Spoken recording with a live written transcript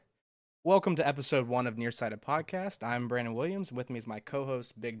Welcome to episode 1 of Nearsighted Podcast. I'm Brandon Williams, and with me is my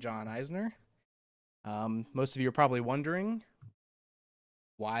co-host Big John Eisner. Most of you are probably wondering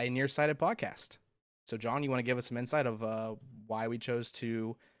why Nearsighted Podcast. So, John, you want to give us some insight of why we chose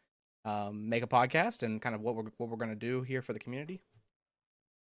to make a podcast and kind of what we're going to do here for the community?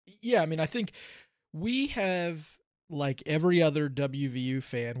 Yeah, I think we have, like every other WVU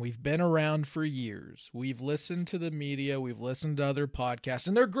fan, we've been around for years. We've listened to the media, we've listened to other podcasts,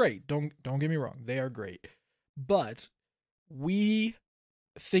 and they're great. Don't get me wrong, they are great. But we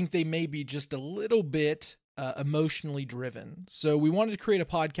think they may be just a little bit emotionally driven. So we wanted to create a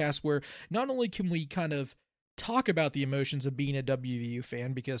podcast where not only can we kind of talk about the emotions of being a WVU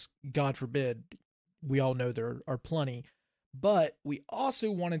fan, because God forbid, we all know there are plenty, but we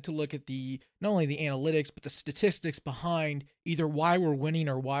also wanted to look at the not only the analytics but the statistics behind either why we're winning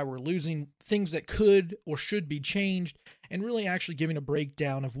or why we're losing, things that could or should be changed, and really actually giving a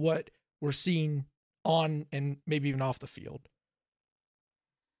breakdown of what we're seeing on and maybe even off the field.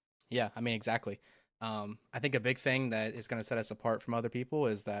 Yeah, exactly. I think a big thing that is going to set us apart from other people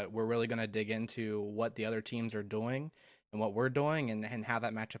is that we're really going to dig into what the other teams are doing and what we're doing and how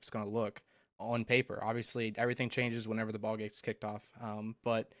that matchup is going to look on paper. Obviously, everything changes whenever the ball gets kicked off.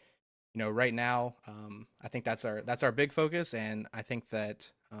 But right now, I think that's our big focus, and I think that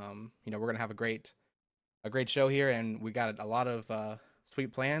we're going to have a great show here, and we got a lot of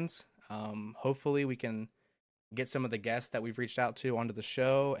sweet plans. Hopefully, we can get some of the guests that we've reached out to onto the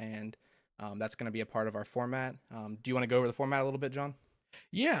show, and that's going to be a part of our format. Do you want to go over the format a little bit, John?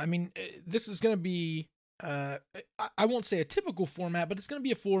 Yeah, this is going to be, I won't say a typical format, but it's going to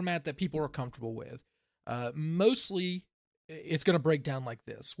be a format that people are comfortable with. Mostly, it's going to break down like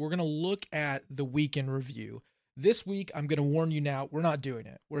this. We're going to look at the weekend review. This week, I'm going to warn you now, we're not doing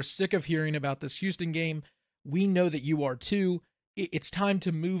it. We're sick of hearing about this Houston game. We know that you are too. It's time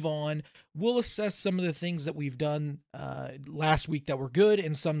to move on. We'll assess some of the things that we've done last week that were good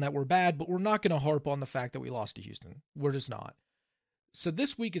and some that were bad, but we're not going to harp on the fact that we lost to Houston. We're just not. So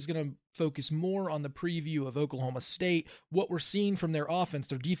this week is going to focus more on the preview of Oklahoma State, what we're seeing from their offense,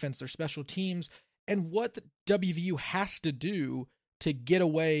 their defense, their special teams, and what the WVU has to do to get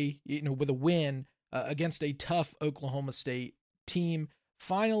away, with a win against a tough Oklahoma State team.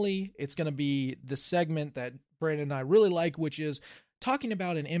 Finally, it's going to be the segment that Brandon and I really like, which is talking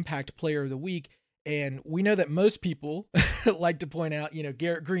about an impact player of the week. And we know that most people like to point out,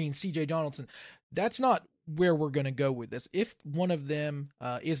 Garrett Green, CJ Donaldson. That's not where we're going to go with this. If one of them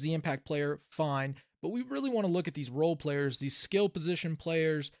is the impact player, fine. But we really want to look at these role players, these skill position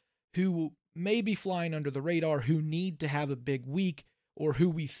players who may be flying under the radar, who need to have a big week, or who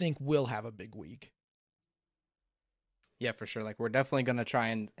we think will have a big week. Yeah, for sure. Like we're definitely going to try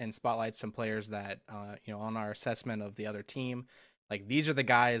and spotlight some players that on our assessment of the other team. Like these are the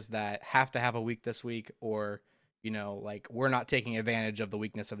guys that have to have a week this week, or like we're not taking advantage of the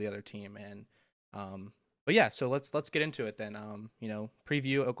weakness of the other team. And but yeah, so let's get into it then.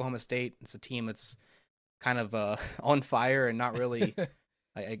 Preview Oklahoma State. It's a team that's kind of on fire and not really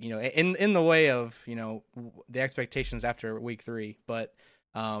in the way of the expectations after week 3. But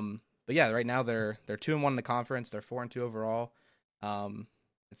yeah, right now they're 2-1 in the conference. They're 4-2 overall.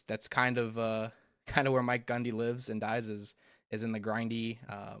 That's kind of where Mike Gundy lives and dies, is in the grindy.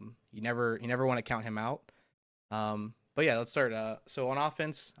 You never want to count him out. But yeah, let's start. So on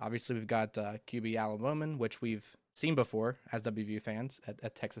offense, obviously we've got QB Alan Bowman, which we've seen before as WVU fans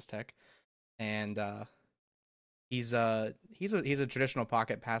at Texas Tech, and he's a traditional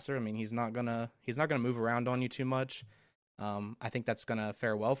pocket passer. He's not gonna move around on you too much. I think that's gonna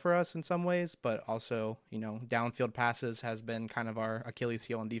fare well for us in some ways, but also downfield passes has been kind of our Achilles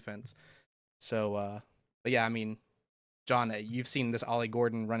heel on defense. So, but yeah, John, you've seen this Ollie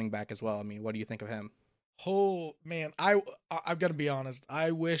Gordon running back as well. What do you think of him? Oh man, I've got to be honest.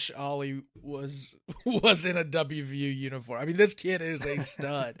 I wish Ollie was in a WVU uniform. This kid is a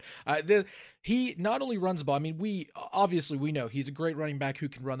stud. He not only runs the ball. We know he's a great running back who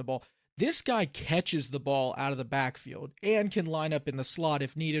can run the ball. This guy catches the ball out of the backfield and can line up in the slot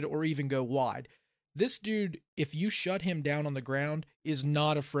if needed, or even go wide. This dude, if you shut him down on the ground, is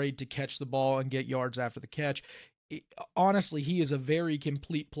not afraid to catch the ball and get yards after the catch. Honestly, he is a very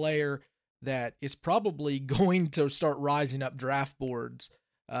complete player that is probably going to start rising up draft boards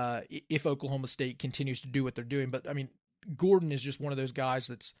if Oklahoma State continues to do what they're doing. But Gordon is just one of those guys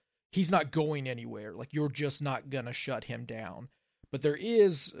he's not going anywhere. Like you're just not gonna shut him down. But there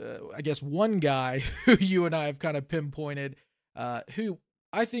is, I guess, one guy who you and I have kind of pinpointed, who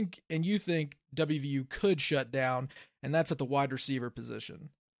I think and you think WVU could shut down, and that's at the wide receiver position.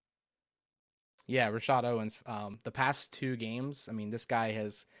 Yeah, Rashad Owens. The past 2 games, this guy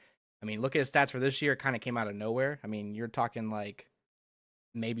has I mean, look at his stats for this year. It kind of came out of nowhere. I mean, you're talking like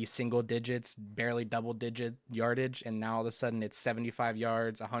maybe single digits, barely double digit yardage, and now all of a sudden it's 75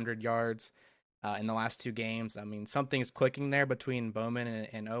 yards, 100 yards in the last two games. I mean, something's clicking there between Bowman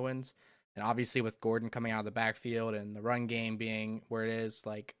and Owens, and obviously with Gordon coming out of the backfield and the run game being where it is,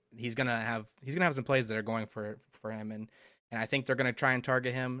 like he's gonna have some plays that are going for him, and I think they're gonna try and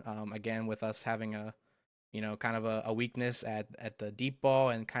target him again with us having a kind of a weakness at the deep ball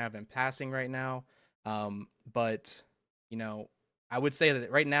and kind of in passing right now. But I would say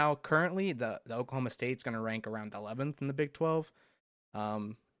that right now, currently, the Oklahoma State's going to rank around 11th in the Big 12,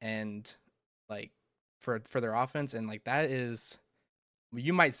 and like for their offense, and like that is,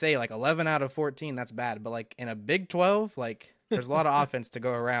 you might say like 11 out of 14, that's bad, but like in a Big 12, like there's a lot of offense to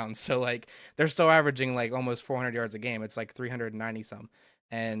go around, so like they're still averaging like almost 400 yards a game. It's like 390 some,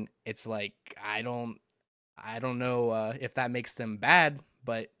 and it's like I don't know if that makes them bad,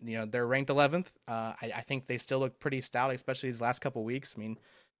 but they're ranked 11th. I think they still look pretty stout, especially these last couple weeks. I mean,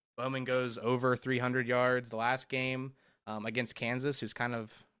 Bowman goes over 300 yards the last game against Kansas, who's kind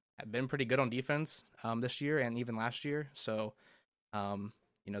of been pretty good on defense this year and even last year. So,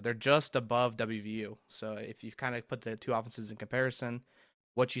 they're just above WVU. So if you kind of put the two offenses in comparison,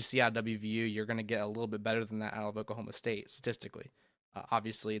 what you see out of WVU, you're going to get a little bit better than that out of Oklahoma State statistically.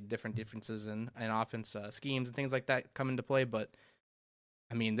 Obviously, different differences in offense schemes and things like that come into play, but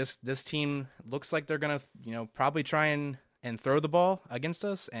I mean, this team looks like they're gonna, probably try and throw the ball against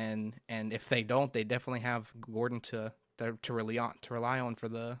us, and if they don't, they definitely have Gordon to rely on for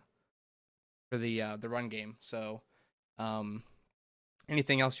the run game. So,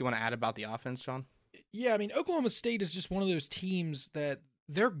 anything else you want to add about the offense, John? Yeah, I mean, Oklahoma State is just one of those teams that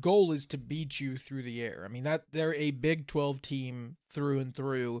their goal is to beat you through the air. I mean, that they're a Big 12 team through and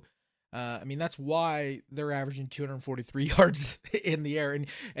through. I mean, that's why they're averaging 243 yards in the air.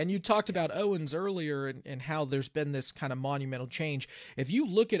 And you talked about Owens earlier and how there's been this kind of monumental change. If you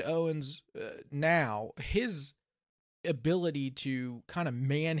look at Owens now, his ability to kind of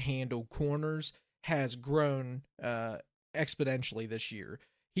manhandle corners has grown exponentially this year.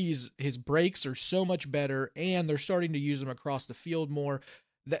 His breaks are so much better, and they're starting to use him across the field more.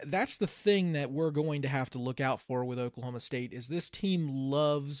 That's the thing that we're going to have to look out for with Oklahoma State is this team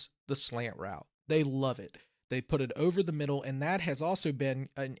loves the slant route. They love it. They put it over the middle, and that has also been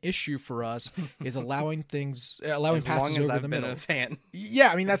an issue for us is allowing passes over the middle. Been a fan. Yeah,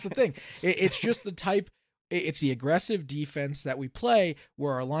 I mean that's the thing. It's just the type. It's the aggressive defense that we play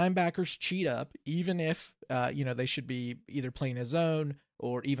where our linebackers cheat up, even if they should be either playing a zone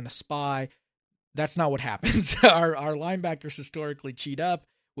or even a spy. That's not what happens. Our linebackers historically cheat up,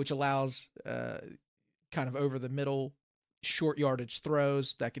 which allows kind of over the middle short yardage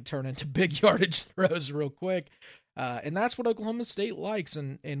throws that can turn into big yardage throws real quick. And that's what Oklahoma State likes.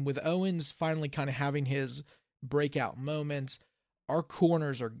 And with Owens finally kind of having his breakout moments, our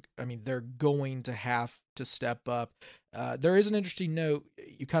corners they're going to have to step up. There is an interesting note.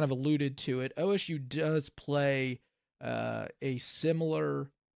 You kind of alluded to it. OSU does play a similar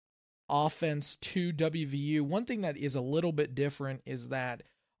offense to WVU. One thing that is a little bit different is that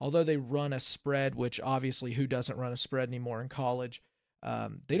although they run a spread, which obviously who doesn't run a spread anymore in college,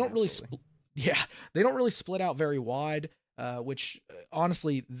 they don't really split out very wide, which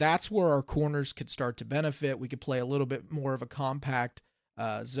honestly, that's where our corners could start to benefit. We could play a little bit more of a compact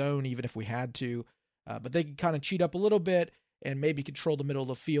zone, even if we had to, but they could kind of cheat up a little bit and maybe control the middle of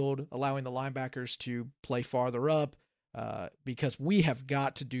the field, allowing the linebackers to play farther up, because we have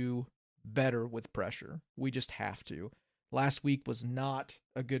got to do better with pressure. We just have to. Last week was not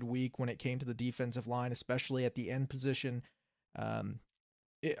a good week when it came to the defensive line, especially at the end position.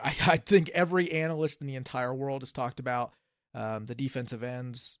 I think every analyst in the entire world has talked about the defensive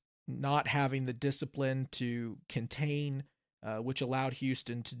ends not having the discipline to contain, which allowed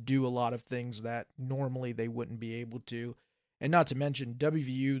Houston to do a lot of things that normally they wouldn't be able to. And not to mention,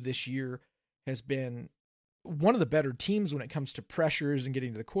 WVU this year has been one of the better teams when it comes to pressures and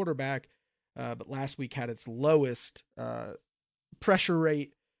getting to the quarterback, but last week had its lowest pressure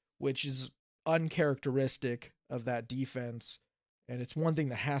rate, which is uncharacteristic of that defense. And it's one thing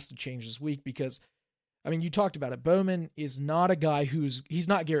that has to change this week because, I mean, you talked about it. Bowman is not a guy he's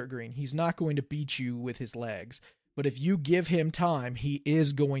not Garrett Green. He's not going to beat you with his legs. But if you give him time, he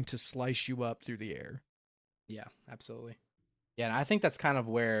is going to slice you up through the air. Yeah, absolutely. Yeah, and I think that's kind of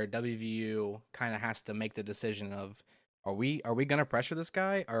where WVU kind of has to make the decision of, are we going to pressure this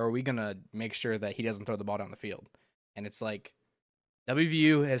guy, or are we going to make sure that he doesn't throw the ball down the field? And it's like,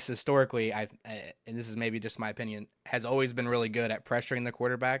 WVU has historically, and this is maybe just my opinion, has always been really good at pressuring the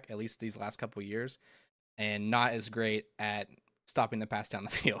quarterback, at least these last couple of years, and not as great at stopping the pass down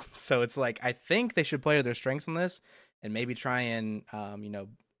the field. So it's like I think they should play to their strengths on this and maybe try and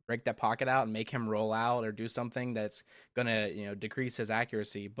break that pocket out and make him roll out or do something that's gonna decrease his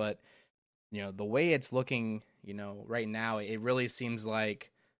accuracy. But the way it's looking, right now, it really seems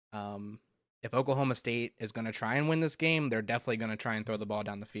like if Oklahoma State is going to try and win this game, they're definitely going to try and throw the ball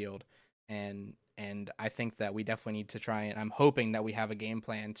down the field. And I think that we definitely need to try, and I'm hoping that we have a game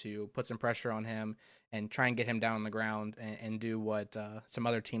plan to put some pressure on him and try and get him down on the ground and do what some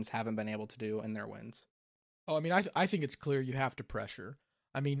other teams haven't been able to do in their wins. Oh, I mean, I think it's clear you have to pressure.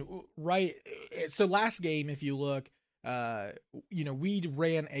 I mean, right. So last game, if you look, we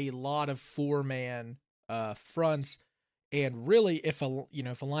ran a lot of 4-man fronts, and really, if a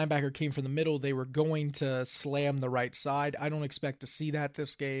linebacker came from the middle, they were going to slam the right side. I don't expect to see that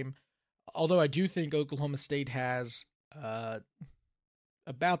this game, although I do think Oklahoma State has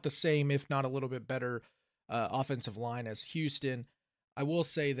about the same, if not a little bit better, offensive line as Houston. I will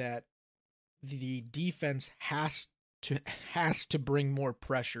say that the defense has to bring more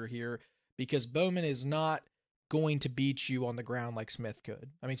pressure here, because Bowman is not going to beat you on the ground like Smith could.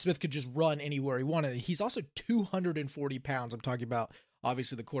 I mean, Smith could just run anywhere he wanted. He's also 240 pounds. I'm talking about,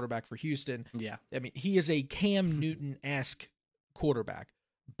 obviously, the quarterback for Houston. Yeah. I mean, he is a Cam Newton-esque quarterback.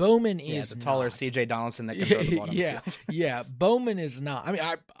 Bowman is the taller not. C.J. Donaldson that can throw the ball down the field. Yeah. Bowman is not. I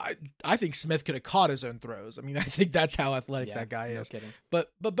mean, I think Smith could have caught his own throws. I mean, I think that's how athletic that guy is. Kidding.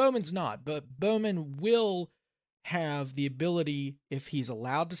 But Bowman's not. But Bowman will have the ability, if he's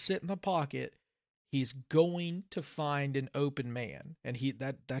allowed to sit in the pocket, he's going to find an open man. And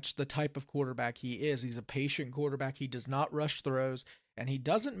that's the type of quarterback he is. He's a patient quarterback. He does not rush throws, and he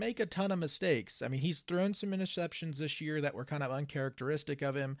doesn't make a ton of mistakes. I mean, he's thrown some interceptions this year that were kind of uncharacteristic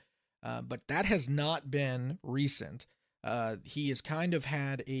of him, but that has not been recent. He has kind of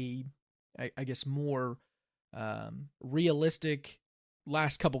had I guess, more realistic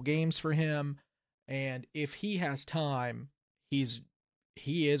last couple games for him. And if he has time,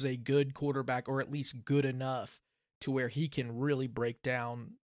 he is a good quarterback, or at least good enough to where he can really break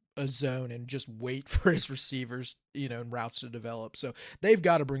down a zone and just wait for his receivers, and routes to develop. So they've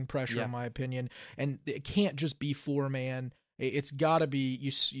got to bring pressure, in my opinion. And it can't just be 4-man. It's got to be,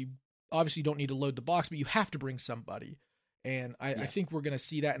 you obviously don't need to load the box, but you have to bring somebody. And I think we're going to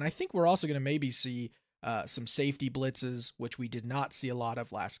see that. And I think we're also going to maybe see some safety blitzes, which we did not see a lot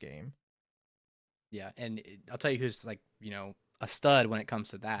of last game. Yeah, and I'll tell you who's a stud when it comes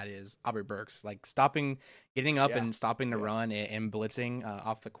to that is Aubrey Burks. Like getting up and stopping the run and blitzing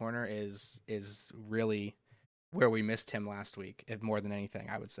off the corner is really where we missed him last week, if more than anything,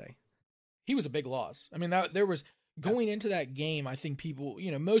 I would say. He was a big loss. I mean, there was going into that game, I think people,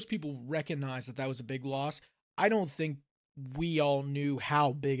 most people recognize that was a big loss. I don't think we all knew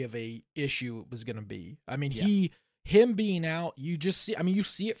how big of a issue it was going to be. I mean, him being out, you see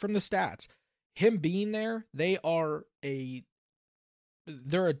it from the stats. Him being there, they're a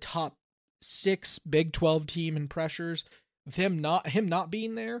top 6 Big 12 team in pressures. Him not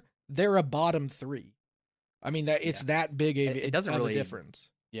being there, they're a bottom 3. I mean, it's that big it doesn't really a difference.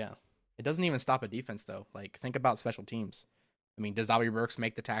 Yeah, it doesn't even stop a defense though. Like, think about special teams. I mean, does Aubrey Burks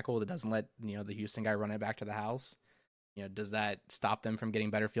make the tackle that doesn't let the Houston guy run it back to the house? Does that stop them from getting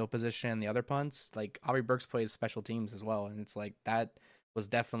better field position? The other punts, like Aubrey Burks plays special teams as well, and it's like that was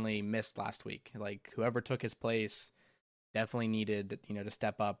definitely missed last week. Like, whoever took his place definitely needed, to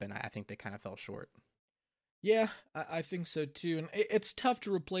step up, and I think they kind of fell short. Yeah, I think so too. And it's tough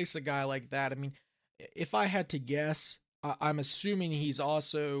to replace a guy like that. I mean, if I had to guess, I'm assuming he's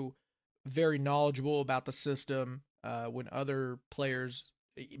also very knowledgeable about the system. When other players,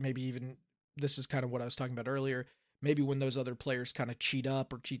 maybe even, this is kind of what I was talking about earlier, maybe when those other players kind of cheat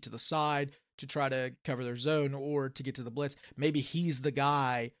up or cheat to the side to try to cover their zone or to get to the blitz, maybe he's the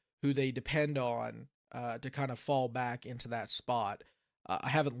guy who they depend on to kind of fall back into that spot. I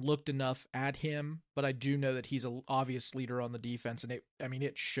haven't looked enough at him, but I do know that he's an obvious leader on the defense, and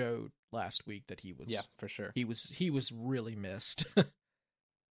it showed last week that he was. Yeah, for sure. He was really missed.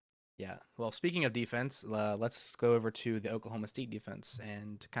 Yeah. Well, speaking of defense, let's go over to the Oklahoma State defense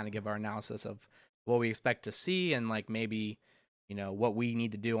and kind of give our analysis of what we expect to see and maybe what we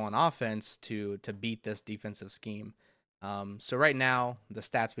need to do on offense to beat this defensive scheme. So right now, the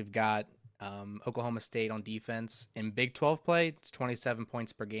stats we've got, Oklahoma State on defense in Big 12 play, it's 27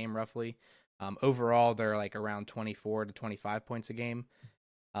 points per game roughly. Overall, they're around 24 to 25 points a game.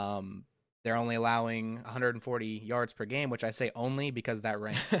 They're only allowing 140 yards per game, which I say only because that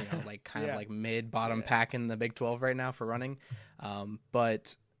ranks, mid-bottom pack in the Big 12 right now for running.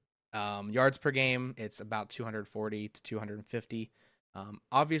 But yards per game, it's about 240 to 250.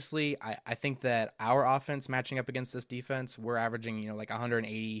 Obviously, I think that our offense matching up against this defense, we're averaging, like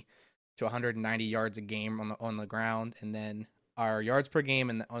 180 to 190 yards a game on the ground, and then our yards per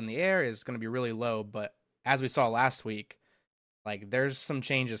game on the air is going to be really low. But as we saw last week, like there's some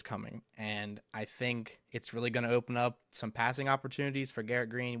changes coming, and I think it's really going to open up some passing opportunities for Garrett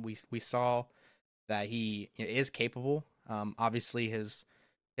Green. We saw that he is capable. Obviously his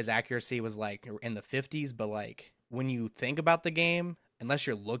accuracy was like in the 50s, but like when you think about the game, unless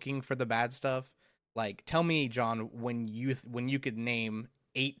you're looking for the bad stuff, like tell me, John, when you could name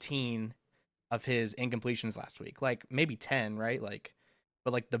 18 of his incompletions last week, like maybe 10, right? Like,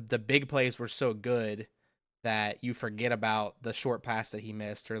 but like the big plays were so good that you forget about the short pass that he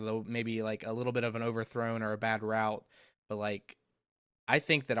missed, or maybe like a little bit of an overthrown or a bad route. But like I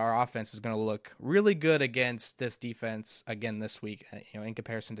think that our offense is going to look really good against this defense again this week, in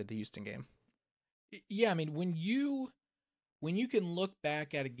comparison to the Houston game. Yeah, I mean, when you can look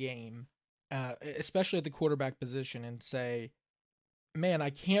back at a game, especially at the quarterback position, and say, "Man, I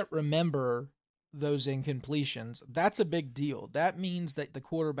can't remember those incompletions." That's a big deal. That means that the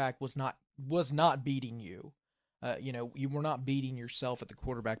quarterback was not beating you. You were not beating yourself at the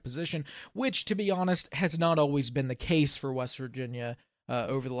quarterback position, which, to be honest, has not always been the case for West Virginia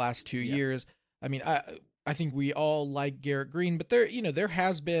over the last 2 years. I mean, I think we all like Garrett Green, but there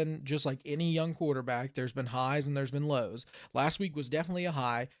has been, just like any young quarterback, there's been highs and there's been lows. Last week was definitely a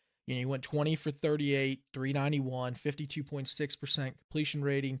high. He went 20 for 38, 391, 52.6% completion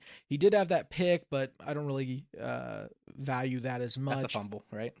rating. He did have that pick, but I don't really value that as much. That's a fumble,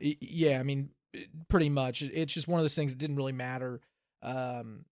 right? Yeah, I mean, pretty much. It's just one of those things that didn't really matter.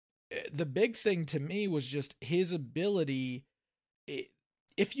 The big thing to me was just his ability.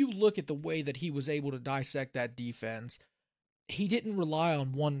 If you look at the way that he was able to dissect that defense, he didn't rely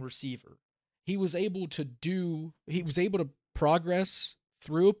on one receiver. He was able to progress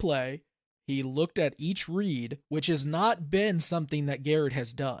through a play. He looked at each read, which has not been something that Garrett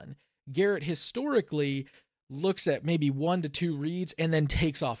has done. Garrett historically looks at maybe 1 to 2 reads and then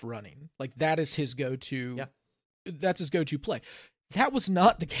takes off running. Like that is his go-to. Yeah. That's his go-to play. That was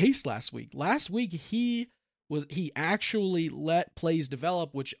not the case last week. Last week he actually let plays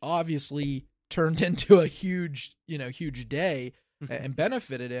develop, which obviously turned into a huge day and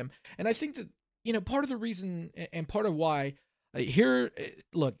benefited him. And I think that, part of the reason and part of why here's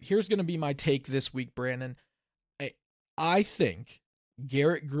going to be my take this week, Brandon. I think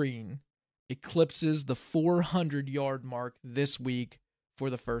Garrett Green eclipses the 400-yard mark this week for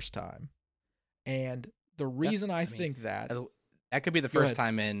the first time. And the reason I think that could be the first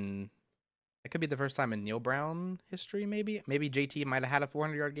time in Neil Brown history, maybe. Maybe JT might have had a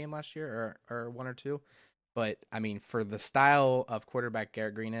 400-yard game last year, or one or two. But, I mean, for the style of quarterback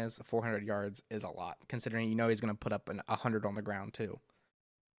Garrett Green is, 400 yards is a lot, considering he's going to put up 100 on the ground, too.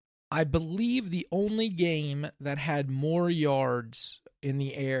 I believe the only game that had more yards in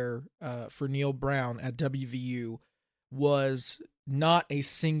the air for Neil Brown at WVU was not a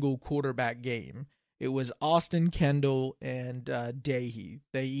single quarterback game. It was Austin Kendall and Dahey.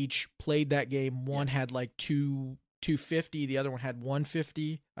 They each played that game. One had like 250, the other one had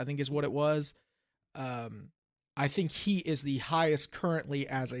 150, I think is what it was. I think he is the highest currently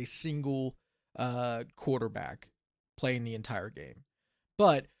as a single quarterback playing the entire game.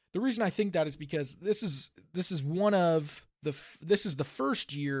 But the reason I think that is because this is the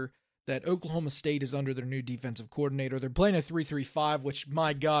first year that Oklahoma State is under their new defensive coordinator. They're playing a 3-3-5, which,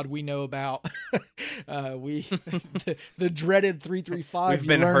 my God, we know about. The dreaded 3-3-5. We've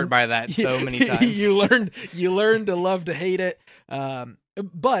been hurt by that so many times. You learn to love to hate it.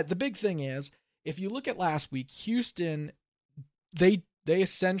 But the big thing is, if you look at last week, Houston, they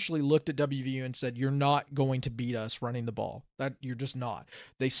essentially looked at WVU and said, "You're not going to beat us running the ball. That you're just not."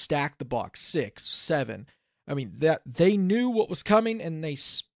 They stacked the box 6, 7. I mean, that they knew what was coming, and they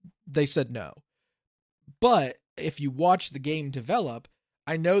said no. But if you watch the game develop,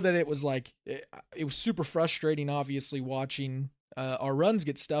 I know that it was super frustrating, obviously, watching our runs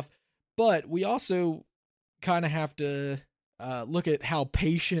get stuffed. But we also kind of have to look at how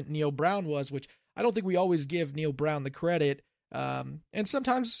patient Neil Brown was, which I don't think we always give Neil Brown the credit. And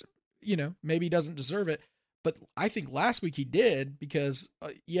sometimes, maybe he doesn't deserve it. But I think last week he did, because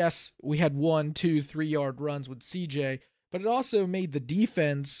yes, we had 1, 2, 3 yard runs with CJ, but it also made the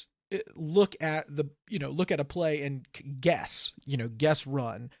defense look at a play and guess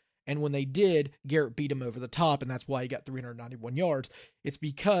run. And when they did, Garrett beat him over the top, and that's why he got 391 yards. It's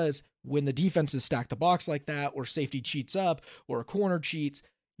because when the defenses stack the box like that, or safety cheats up, or a corner cheats,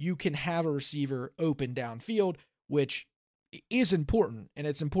 you can have a receiver open downfield, which is important. And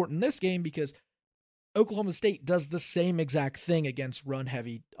it's important in this game because Oklahoma State does the same exact thing against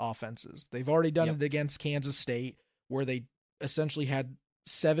run-heavy offenses. They've already done it against Kansas State, where they essentially had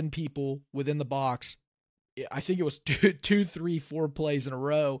 7 people within the box. I think it was 2, 3, 4 plays in a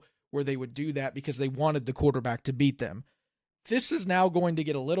row where they would do that because they wanted the quarterback to beat them. This is now going to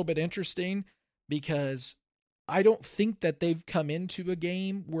get a little bit interesting because I don't think that they've come into a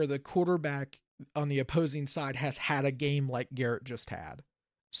game where the quarterback on the opposing side has had a game like Garrett just had.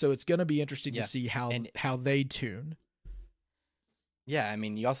 So it's going to be interesting to see how they tune. Yeah, I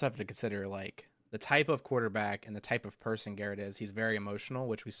mean, you also have to consider like the type of quarterback and the type of person Garrett is. He's very emotional,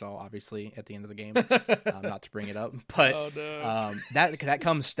 which we saw obviously at the end of the game. Not to bring it up, but that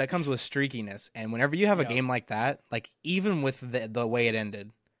comes with streakiness. And whenever you have a game like that, like even with the way it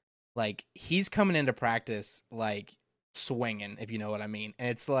ended, like he's coming into practice like swinging, if you know what I mean. And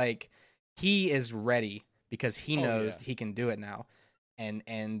it's like he is ready because he knows he can do it now.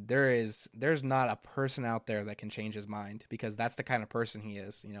 And there's not a person out there that can change his mind because that's the kind of person he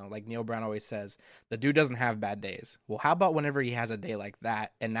is. You know, like Neil Brown always says, the dude doesn't have bad days. Well, how about whenever he has a day like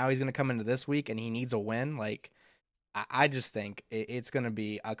that and now he's going to come into this week and he needs a win? Like, I just think it's going to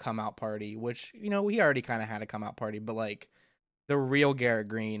be a come out party, which, you know, he already kind of had a come out party, but like the real Garrett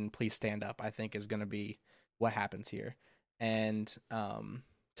Green, please stand up, I think is going to be what happens here. And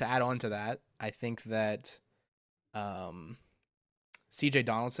to add on to that, I think that CJ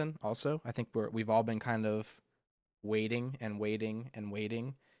Donaldson also, I think we've all been kind of waiting and waiting and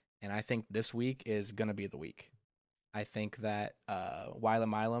waiting, and I think this week is going to be the week. I think that Wylam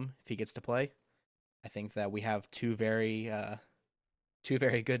Milam, if he gets to play, I think that we have two very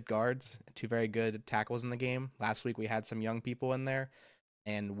good guards, 2 very good tackles in the game. Last week we had some young people in there,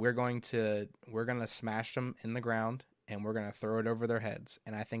 and we're going to smash them in the ground and we're going to throw it over their heads.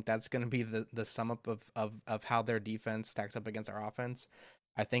 And I think that's going to be the sum up of how their defense stacks up against our offense.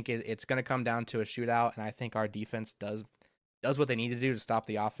 I think it's going to come down to a shootout, and I think our defense does what they need to do to stop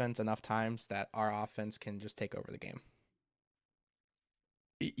the offense enough times that our offense can just take over the game.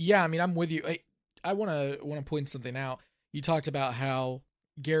 Yeah, I mean, I'm with you. I want to point something out. You talked about how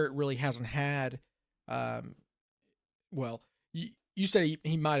Garrett really hasn't had, you said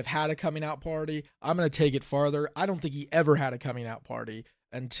he might have had a coming out party. I'm going to take it farther. I don't think he ever had a coming out party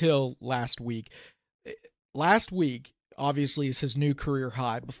until last week. Last week, obviously, is his new career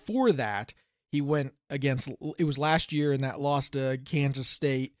high. Before that, he went against, it was last year in that loss to Kansas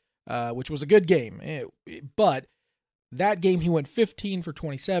State, which was a good game. But that game, he went 15 for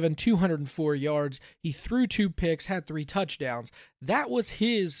 27, 204 yards. He threw 2 picks, had 3 touchdowns. That was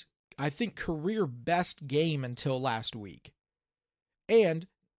his, I think, career best game until last week. And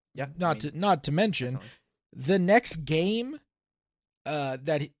not to mention, definitely. The next game of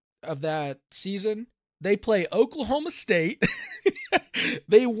that season, they play Oklahoma State.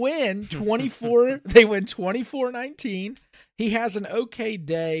 They win 24. They win 24-19. He has an okay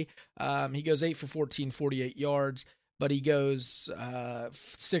day. He goes 8 for 14, 48 yards, but he goes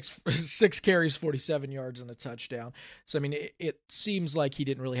 6 carries, 47 yards, and a touchdown. So I mean, it seems like he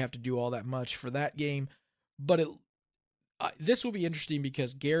didn't really have to do all that much for that game, but this will be interesting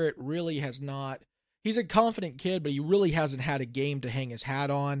because Garrett really has not. He's a confident kid, but he really hasn't had a game to hang his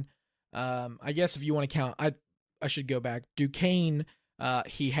hat on. I guess if you want to count, I should go back. Duquesne,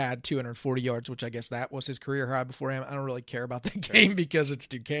 he had 240 yards, which I guess that was his career high before him. I don't really care about that game because it's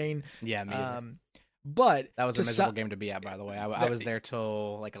Duquesne. Yeah, me either. But that was a miserable game to be at, by the way. I was there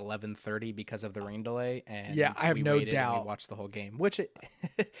till like 11:30 because of the rain delay, and yeah, I have no doubt. And we watched the whole game, which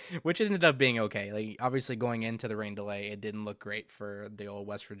ended up being okay. Like obviously, going into the rain delay, it didn't look great for the old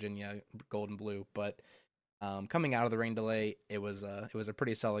West Virginia Gold and Blue, but coming out of the rain delay, it was a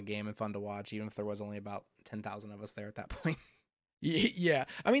pretty solid game and fun to watch, even if there was only about 10,000 of us there at that point. Yeah,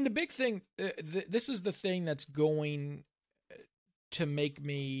 I mean the big thing. This is the thing that's going to make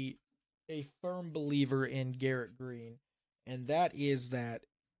me a firm believer in Garrett Green, and that is that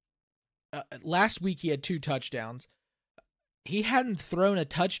last week he had 2 touchdowns. He hadn't thrown a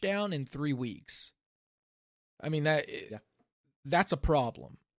touchdown in 3 weeks. I mean that's a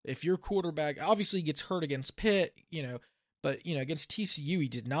problem. If your quarterback obviously gets hurt against Pitt, but against TCU he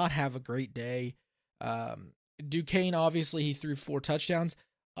did not have a great day. Duquesne, obviously he threw 4 touchdowns.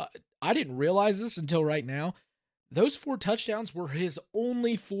 I didn't realize this until right now. Those 4 touchdowns were his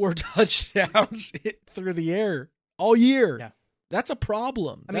only 4 touchdowns through the air all year. Yeah. That's a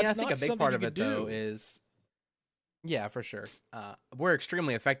problem. I mean, I think a big part of it, though, is... Yeah, for sure. We're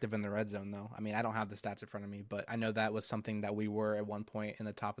extremely effective in the red zone, though. I mean, I don't have the stats in front of me, but I know that was something that we were at one point in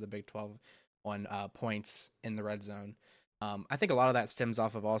the top of the Big 12 on points in the red zone. I think a lot of that stems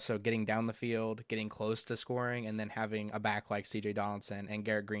off of also getting down the field, getting close to scoring, and then having a back like CJ Donaldson and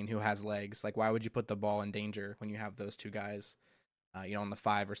Garrett Green who has legs. Like, why would you put the ball in danger when you have those two guys, on the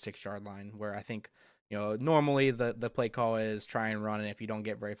 5 or 6 yard line? Where I think, normally the play call is try and run, and if you don't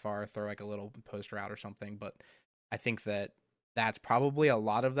get very far, throw like a little post route or something. But I think that's probably a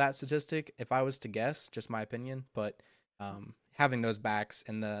lot of that statistic, if I was to guess, just my opinion. But having those backs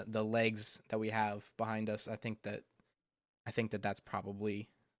and the legs that we have behind us, I think that that's probably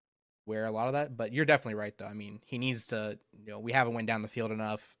where a lot of that. But you're definitely right, though. I mean, he needs to. We haven't went down the field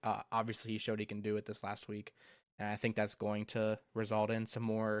enough. Obviously, he showed he can do it this last week, and I think that's going to result in some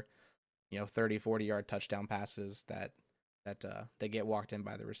more, 30, 40 yard touchdown passes that they get walked in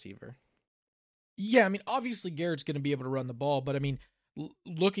by the receiver. Yeah, I mean, obviously Garrett's going to be able to run the ball, but I mean,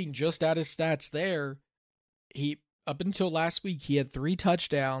 looking just at his stats there, he up until last week he had 3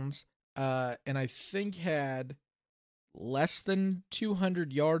 touchdowns, and I think had less than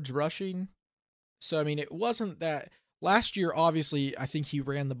 200 yards rushing. So I mean, it wasn't that last year. Obviously, I think he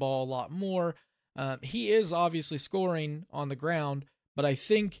ran the ball a lot more. He is obviously scoring on the ground, but I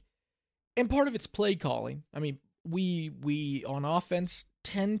think, and part of it's play calling. I mean, we on offense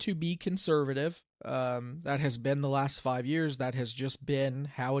tend to be conservative. That has been the last 5 years. That has just been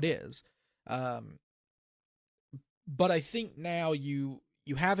how it is. But I think now you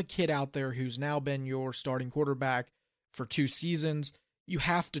have a kid out there who's now been your starting quarterback for 2 seasons. You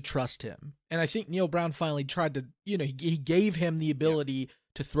have to trust him. And I think Neil Brown finally tried to, he gave him the ability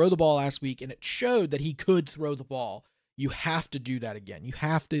to throw the ball last week, and it showed that he could throw the ball. You have to do that again.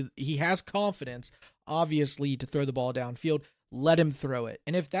 He has confidence, obviously, to throw the ball downfield. Let him throw it.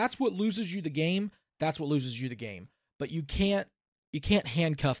 And if that's what loses you the game, that's what loses you the game. But you can't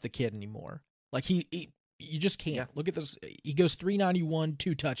handcuff the kid anymore. Like you just can't. Yeah. Look at this. He goes 391,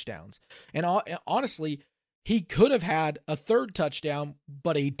 2 touchdowns. And honestly, he could have had a 3rd touchdown,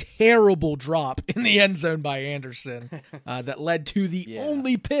 but a terrible drop in the end zone by Anderson that led to the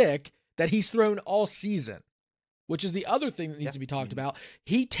only pick that he's thrown all season, which is the other thing that needs to be talked about.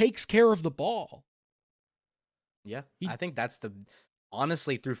 He takes care of the ball. Yeah, I think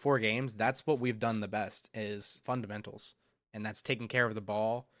honestly, through 4 games, that's what we've done the best is fundamentals. And that's taking care of the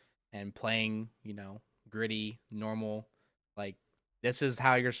ball and playing, gritty, normal. Like, this is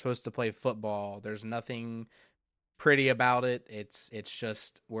how you're supposed to play football. There's nothing pretty about it. It's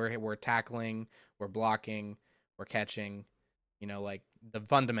just we're tackling, we're blocking, we're catching, like the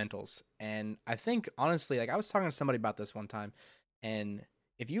fundamentals. And I think, honestly, like I was talking to somebody about this one time, and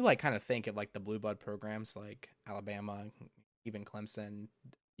if you like kind of think of like the blue blood programs like Alabama, even Clemson,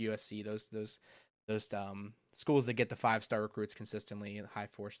 USC, those schools that get the 5-star recruits consistently, high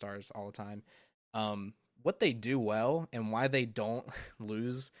 4 stars all the time, what they do well and why they don't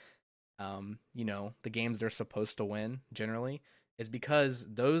lose, the games they're supposed to win generally is because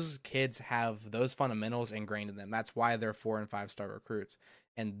those kids have those fundamentals ingrained in them. That's why they're 4 and 5-star recruits,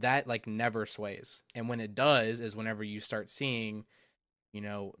 and that like never sways. And when it does is whenever you start seeing,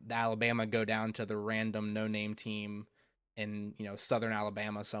 the Alabama go down to the random no-name team in, Southern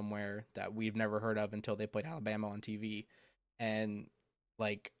Alabama somewhere that we've never heard of until they played Alabama on TV. And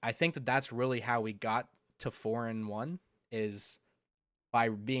like, I think that's really how we got to 4-1 is by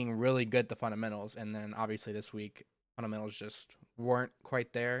being really good at the fundamentals. And then obviously this week, fundamentals just weren't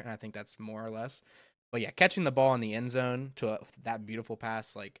quite there. And I think that's more or less. But yeah, catching the ball in the end zone to that beautiful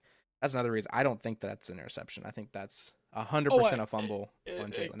pass, like that's another reason. I don't think that's an interception. I think that's 100% a fumble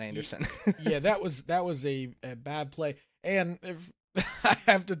on Jalen Anderson. Yeah, that was a bad play. And if I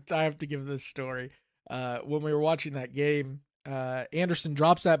have to give this story. When we were watching that game, Anderson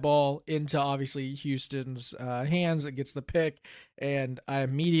drops that ball into obviously Houston's hands. It gets the pick, and I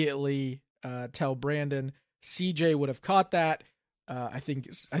immediately tell Brandon CJ would have caught that. I think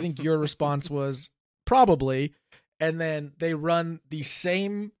your response was probably, and then they run the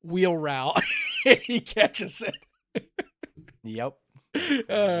same wheel route and he catches it. Yep.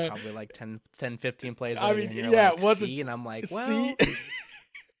 Probably like 10, 15 plays later. I mean, yeah, it wasn't. C, and I'm like, well. See?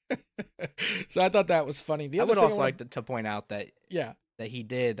 So I thought that was funny. I would also like to point out that he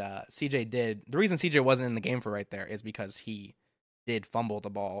did. CJ did. The reason CJ wasn't in the game for right there is because he did fumble the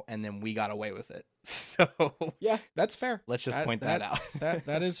ball, and then we got away with it. So yeah, that's fair. Let's just point that out.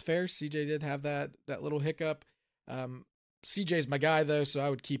 that is fair. CJ did have that little hiccup. CJ's my guy though, so I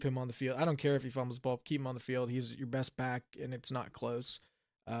would keep him on the field. I don't care if he fumbles the ball. Keep him on the field. He's your best back, and it's not close.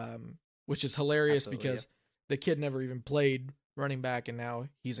 Which is hilarious because the kid never even played running back, and now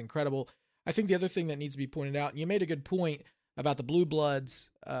he's incredible. I think the other thing that needs to be pointed out, and you made a good point about the Blue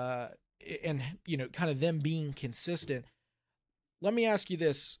Bloods, and kind of them being consistent. Let me ask you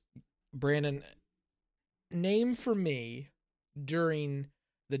this, Brandon. name for me during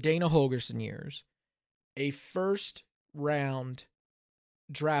the Dana Holgerson years a first round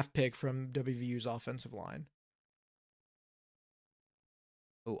draft pick from WVU's offensive line.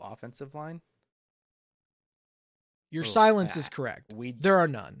 Oh, offensive line? Your silence is correct. There are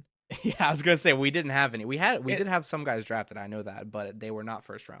none. Yeah, I was gonna say we didn't have any. We did have some guys drafted. I know that, but they were not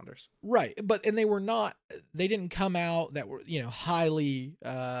first rounders. Right, and they were not. They didn't come out that were highly.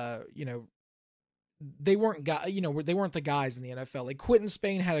 They weren't they weren't the guys in the NFL. Like Quentin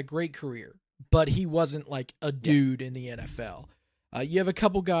Spain had a great career, but he wasn't like a dude in the NFL. You have a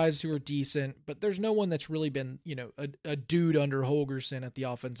couple guys who are decent, but there's no one that's really been a dude under Holgerson at the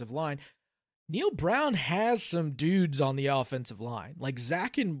offensive line. Neal Brown has some dudes on the offensive line, like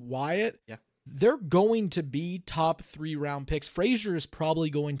Zach and Wyatt. Yeah, they're going to be top 3 round picks. Frazier is probably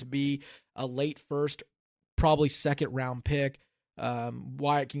going to be a late first, probably second round pick.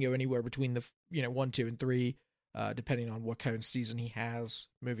 Wyatt can go anywhere between the 1, 2, and 3, depending on what kind of season he has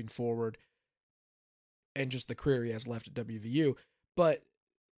moving forward, and just the career he has left at WVU. But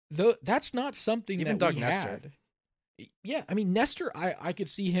that's not something even that Doug we Nestor had. Yeah, I mean Nestor, I could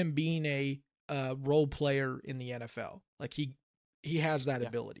see him being a role player in the NFL. Like he has that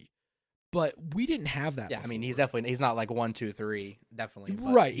ability, but we didn't have that. Yeah, before. I mean he's not like 1, 2, 3, definitely.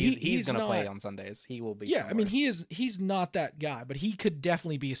 But right. He's gonna play on Sundays. He will be. Yeah, somewhere. I mean he's not that guy, but he could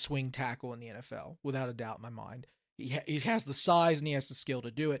definitely be a swing tackle in the NFL without a doubt in my mind. He has the size and he has the skill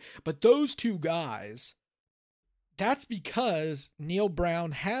to do it. But those two guys, that's because Neal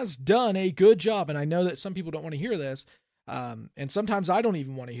Brown has done a good job, and I know that some people don't want to hear this, and sometimes I don't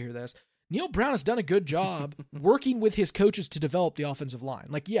even want to hear this. Neal Brown has done a good job working with his coaches to develop the offensive line.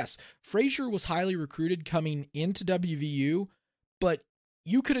 Like, yes, Frazier was highly recruited coming into WVU, but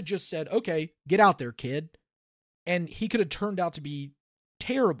you could have just said, okay, get out there, kid. And he could have turned out to be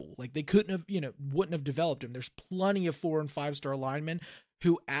terrible. Like, they couldn't have, wouldn't have developed him. There's plenty of 4- and 5-star linemen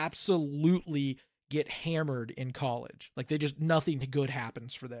who absolutely get hammered in college. Like, nothing good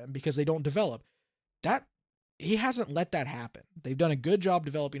happens for them because they don't develop. He hasn't let that happen. They've done a good job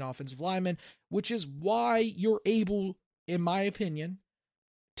developing offensive linemen, which is why you're able, in my opinion,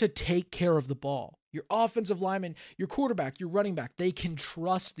 to take care of the ball. Your offensive lineman, your quarterback, your running back, they can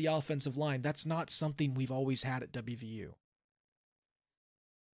trust the offensive line. That's not something we've always had at WVU.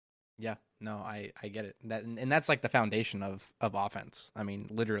 Yeah, no, I get it. And that's like the foundation of offense. I mean,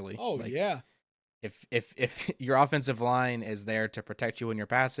 literally. Oh, like, yeah. If your offensive line is there to protect you when you're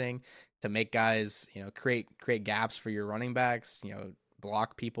passing, to make guys, create gaps for your running backs,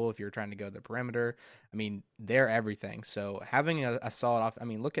 block people if you're trying to go to the perimeter. I mean, they're everything. So having a solid I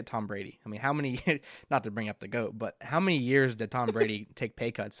mean, look at Tom Brady. I mean, how many, not to bring up the GOAT, but how many years did Tom Brady take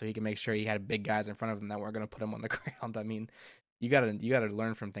pay cuts so he can make sure he had big guys in front of him that weren't going to put him on the ground? I mean, you gotta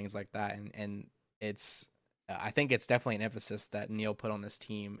learn from things like that. And it's, I think it's definitely an emphasis that Neal put on this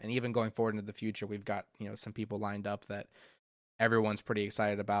team. And even going forward into the future, we've got, some people lined up that everyone's pretty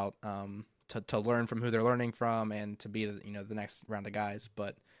excited about, to learn from who they're learning from and to be the next round of guys.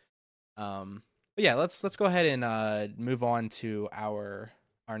 But yeah, let's go ahead and move on to our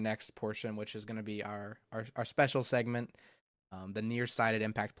next portion, which is going to be our special segment, the nearsighted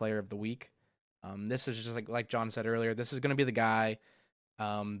impact player of the week. This is just like John said earlier, this is going to be the guy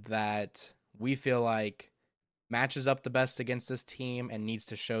that we feel like matches up the best against this team and needs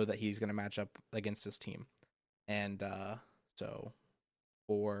to show that he's going to match up against this team. And so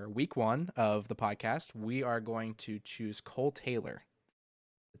for week 1 of the podcast, we are going to choose Cole Taylor,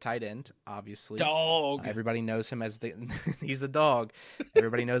 the tight end, obviously. Dog. Everybody knows him as he's a dog.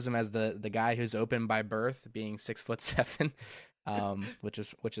 Everybody knows him as the guy who's open by birth, being 6'7",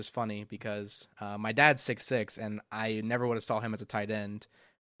 which is funny because my dad's 6'6", and I never would have saw him as a tight end,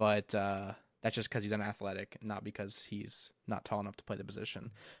 but that's just because he's unathletic, not because he's not tall enough to play the position.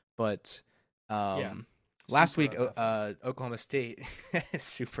 But last week, Oklahoma State,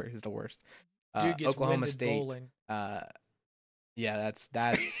 super is the worst. Dude gets Oklahoma State. Bowling. Yeah, that's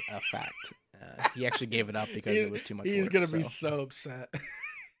a fact. He actually gave it up because it was too much. He's work, gonna be so upset.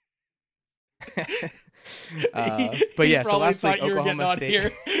 But yeah, so last week Oklahoma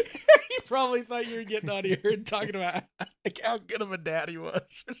State. He probably thought you were getting on here and talking about like how good of a dad he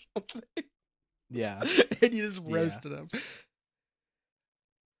was or something. Yeah, and you just roasted him.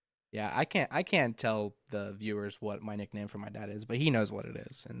 Yeah, I can't tell the viewers what my nickname for my dad is, but he knows what it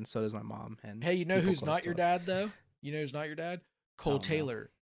is, and so does my mom. And hey, you know who's not your dad though? You know who's not your dad? Cole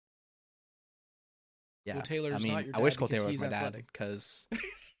Taylor. Yeah, Cole Taylor's not your dad. I wish Cole Taylor was my athletic. dad because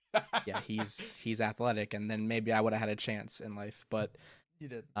yeah, he's athletic, and then maybe I would have had a chance in life. But you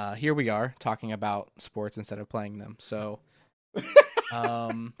did. Here we are talking about sports instead of playing them. So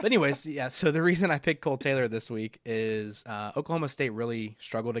But anyways, yeah. So the reason I picked Cole Taylor this week is Oklahoma State really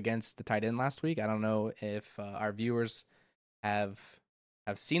struggled against the tight end last week. I don't know if our viewers have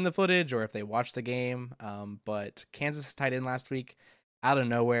seen the footage or if they watched the game. But Kansas tight end last week, out of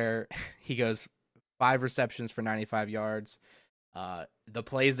nowhere, he goes 5 receptions for 95 yards. The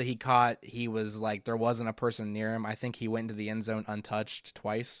plays that he caught, he was like there wasn't a person near him. I think he went into the end zone untouched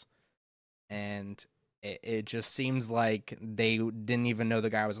twice, and it just seems like they didn't even know the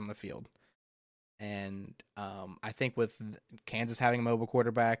guy was on the field. And I think with Kansas having a mobile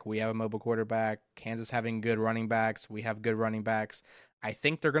quarterback, we have a mobile quarterback. Kansas having good running backs, we have good running backs. I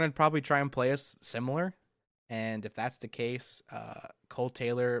think they're going to probably try and play us similar. And if that's the case, Cole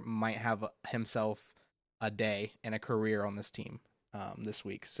Taylor might have himself a day and a career on this team this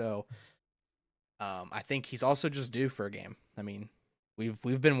week. So I think he's also just due for a game. I mean,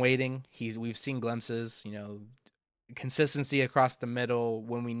 we've been waiting. We've seen glimpses, consistency across the middle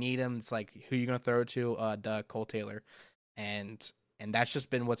when we need him. It's like, who you gonna throw to? Cole Taylor, and that's just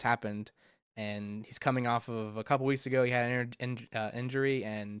been what's happened. And he's coming off of a couple weeks ago. He had an injury,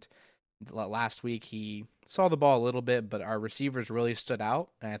 and last week he saw the ball a little bit, but our receivers really stood out,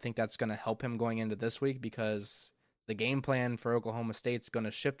 and I think that's going to help him going into this week because the game plan for Oklahoma State's going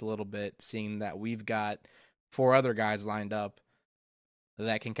to shift a little bit, seeing that we've got 4 other guys lined up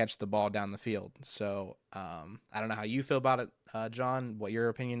that can catch the ball down the field. So I don't know how you feel about it, John, what your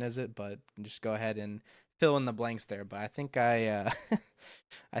opinion is it, but just go ahead and fill in the blanks there. But I think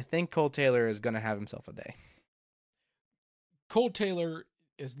I think Cole Taylor is going to have himself a day. Cole Taylor,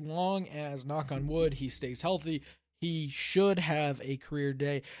 as long as, knock on wood, he stays healthy, he should have a career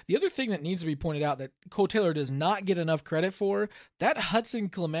day. The other thing that needs to be pointed out that Cole Taylor does not get enough credit for, that Hudson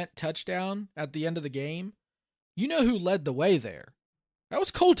Clement touchdown at the end of the game, you know who led the way there? That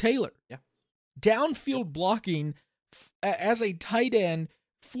was Cole Taylor. Yeah. Downfield blocking as a tight end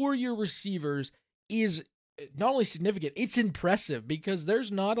for your receivers is not only significant, it's impressive because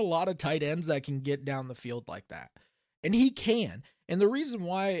there's not a lot of tight ends that can get down the field like that. And he can. And the reason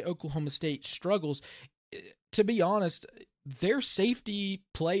why Oklahoma State struggles, to be honest, their safety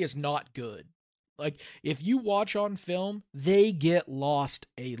play is not good. Like, if you watch on film, they get lost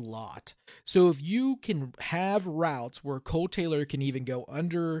a lot. So if you can have routes where Cole Taylor can even go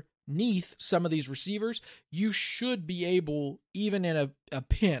underneath some of these receivers, you should be able, even in a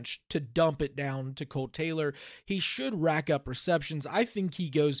pinch, to dump it down to Cole Taylor. He should rack up receptions. I think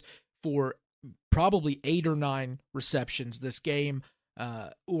he goes for probably 8 or 9 receptions this game,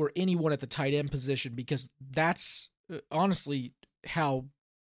 or anyone at the tight end position, because that's honestly how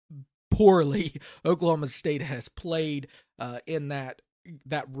poorly Oklahoma State has played in that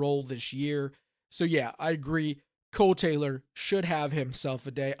role this year. So yeah, I agree. Cole Taylor should have himself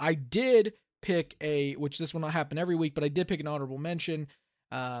a day. I did pick which this will not happen every week, but I did pick an honorable mention,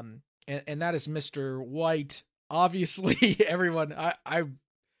 and that is Mr. White. Obviously, everyone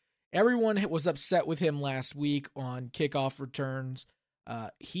was upset with him last week on kickoff returns.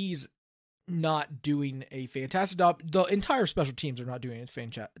 He's not doing a fantastic job. The entire special teams are not doing a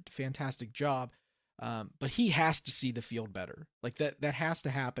fantastic job. But he has to see the field better. Like that has to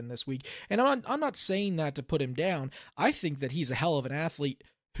happen this week. And I'm not saying that to put him down. I think that he's a hell of an athlete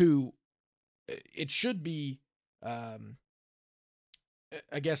who it should be, I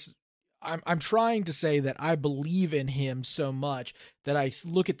guess I'm trying to say that I believe in him so much that I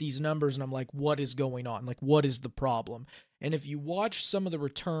look at these numbers and I'm like, what is going on? Like, what is the problem? And if you watch some of the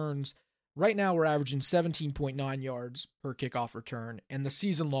returns, right now we're averaging 17.9 yards per kickoff return, and the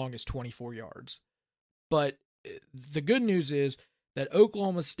season long is 24 yards. But the good news is that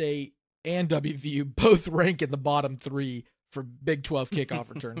Oklahoma State and WVU both rank in the bottom 3 for Big 12 kickoff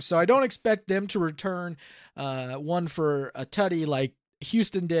returns. So I don't expect them to return one for a tutty like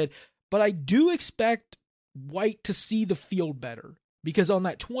Houston did, but I do expect White to see the field better. Because on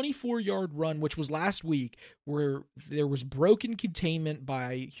that 24-yard run, which was last week, where there was broken containment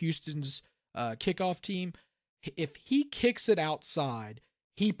by Houston's kickoff team, if he kicks it outside,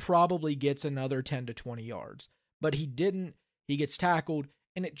 he probably gets another 10 to 20 yards. But he didn't. He gets tackled,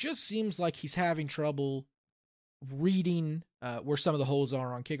 and it just seems like he's having trouble reading where some of the holes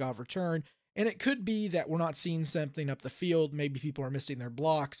are on kickoff return. And it could be that we're not seeing something up the field. Maybe people are missing their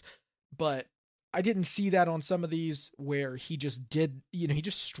blocks. But I didn't see that on some of these where he just he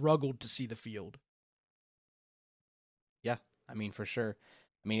just struggled to see the field. Yeah, I mean, for sure.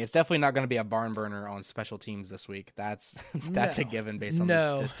 I mean, it's definitely not going to be a barn burner on special teams this week. That's a given based on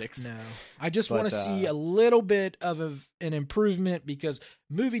the statistics. No, I just want to see a little bit of an improvement because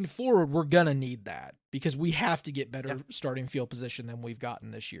moving forward, we're going to need that because we have to get better starting field position than we've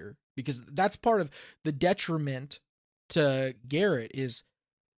gotten this year because that's part of the detriment to Garrett is,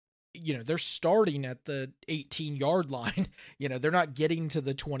 they're starting at the 18-yard line. They're not getting to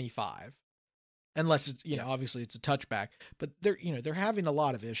the 25 unless it's, obviously it's a touchback, but they're having a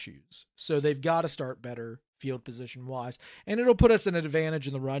lot of issues. So they've got to start better field position wise, and it'll put us in an advantage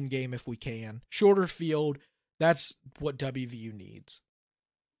in the run game if we can. Shorter field, that's what WVU needs.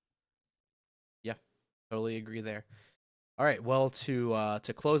 Yeah, totally agree there. All right, well, to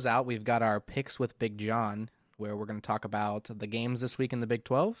close out, we've got our picks with Big John, where we're going to talk about the games this week in the Big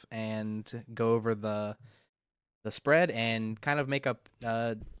 12 and go over the spread and kind of make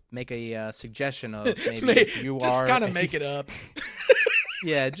a suggestion of maybe if you just are kind of make it up.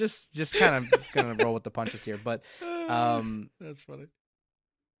 Yeah, just kind of gonna roll with the punches here, but that's funny.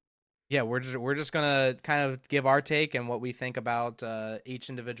 Yeah, we're just gonna kind of give our take and what we think about each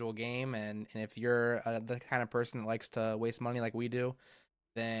individual game, and if you're the kind of person that likes to waste money like we do,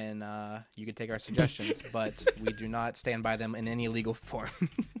 then you can take our suggestions, but we do not stand by them in any legal form.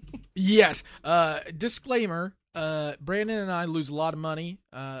 Yes. Disclaimer: Brandon and I lose a lot of money,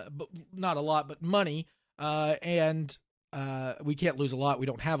 but not a lot, but money, and we can't lose a lot. We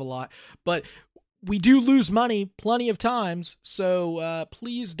don't have a lot, but we do lose money plenty of times, so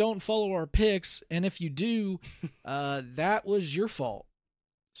please don't follow our picks. And if you do, that was your fault.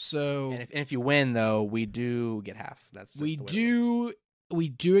 So, and if you win, though, we do get half. That's just we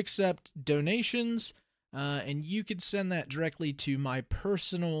do accept donations, and you can send that directly to my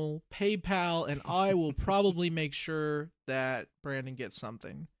personal PayPal, and I will probably make sure that Brandon gets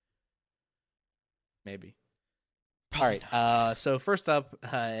something. Maybe. Probably all right. So first up,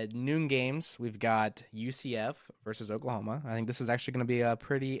 noon games. We've got UCF versus Oklahoma. I think this is actually going to be a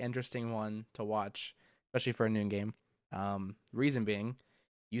pretty interesting one to watch, especially for a noon game. Reason being,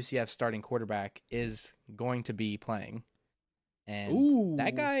 UCF's starting quarterback is going to be playing, and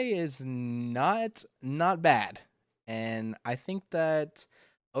that guy is not bad. And I think that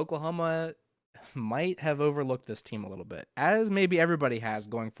Oklahoma might have overlooked this team a little bit, as maybe everybody has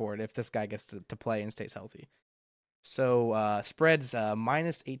going forward if this guy gets to play and stays healthy. So spreads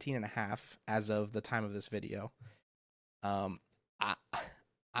minus 18.5 as of the time of this video. I'm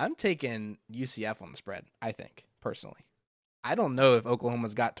taking UCF on the spread, I think, personally. I don't know if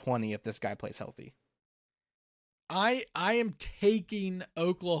Oklahoma's got 20 if this guy plays healthy. I am taking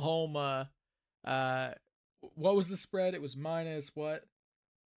Oklahoma. What was the spread? It was minus what?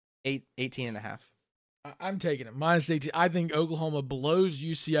 18.5. I'm taking it minus 18. I think Oklahoma blows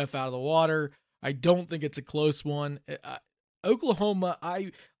UCF out of the water. I don't think it's a close one. Oklahoma,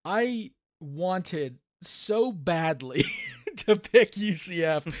 I wanted so badly to pick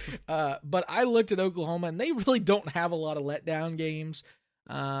UCF, but I looked at Oklahoma and they really don't have a lot of letdown games.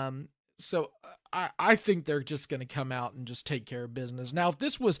 So I think they're just going to come out and just take care of business. Now, if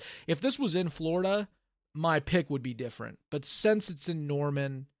this was in Florida, my pick would be different. But since it's in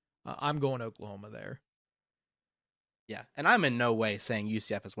Norman, I'm going Oklahoma there. Yeah, and I'm in no way saying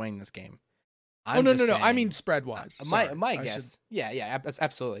UCF is winning this game. No. I mean spread wise. My guess. Yeah,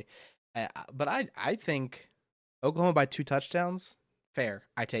 absolutely. But I think Oklahoma by 2 touchdowns, fair.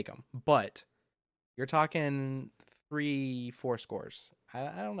 I take them. But you're talking 3-4 scores.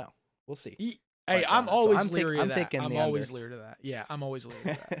 I don't know. We'll see. Hey, I'm always leery of I'm that. taking I'm the always under. leery to that. Yeah, I'm always leery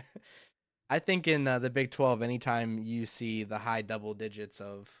to that. I think in the Big 12, anytime you see the high double digits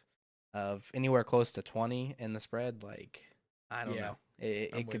of anywhere close to 20 in the spread, like I don't know.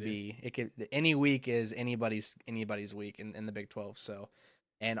 It could any week is anybody's week in the Big 12. So,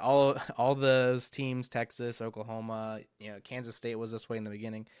 and all those teams, Texas, Oklahoma, Kansas State was this way in the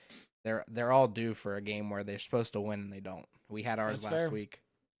beginning. They're all due for a game where they're supposed to win and they don't. We had ours last week.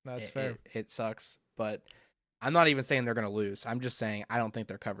 That's fair. It sucks, but I'm not even saying they're going to lose. I'm just saying I don't think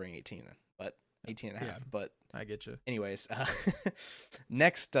they're covering 18, but 18.5. Yeah, but I get you. Anyways,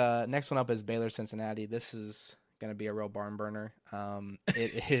 next one up is Baylor Cincinnati. This is going to be a real barn burner.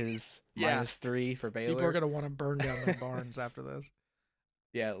 It is -3 for Baylor. People are going to want to burn down their barns after this.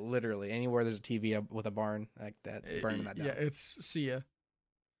 Yeah, literally. Anywhere there's a TV up with a barn like that, burning that down. Yeah, it's see ya.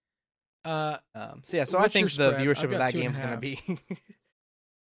 So I think the viewership of that game is going to be.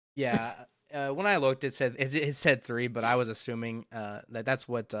 Yeah. When I looked, it said 3, but I was assuming that's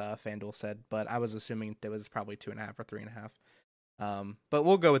what FanDuel said. But I was assuming it was probably 2.5 or 3.5. But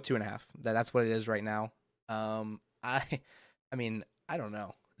we'll go with 2.5. That's what it is right now. I mean, I don't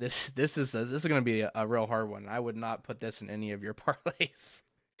know. This is going to be a real hard one. I would not put this in any of your parlays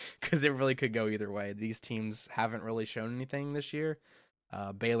because it really could go either way. These teams haven't really shown anything this year.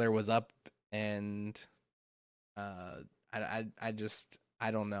 Baylor was up, and I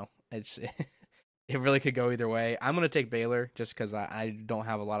don't know. It really could go either way. I'm going to take Baylor just because I don't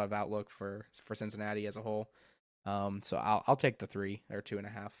have a lot of outlook for Cincinnati as a whole. So I'll take the 3 or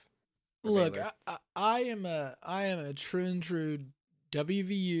 2.5 for Look, Baylor. I am a true and true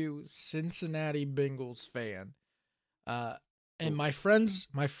WVU Cincinnati Bengals fan. Uh, and Ooh. my friends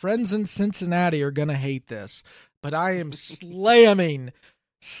in Cincinnati are gonna hate this, but I am slamming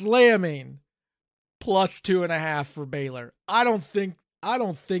 +2.5 for Baylor. I don't think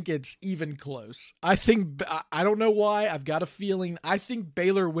it's even close. I don't know why. I've got a feeling. I think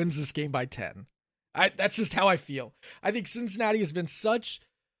Baylor wins this game by 10. That's just how I feel. I think Cincinnati has been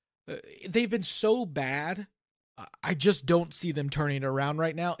they've been so bad. I just don't see them turning it around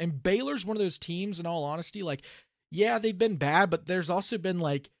right now. And Baylor's one of those teams, in all honesty, like, yeah, they've been bad, but there's also been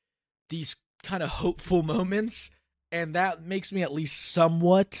like these kind of hopeful moments, and that makes me at least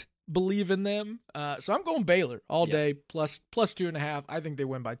somewhat believe in them. So I'm going Baylor all Yep. day, plus 2.5. I think they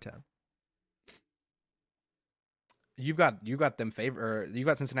win by 10. You got them favor, or you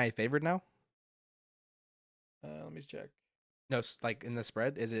got Cincinnati favored now? Let me check. No, like in the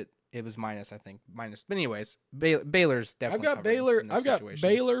spread, it was minus, I think, minus. But anyways, Baylor's definitely. I've got Baylor. in this I've got situation.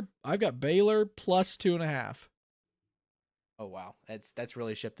 Baylor. I've got Baylor plus 2.5. Oh wow, that's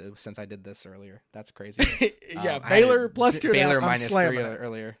really shifted since I did this earlier. That's crazy. Yeah, I had Baylor plus 2.5. Baylor I'm minus slamming 3 it.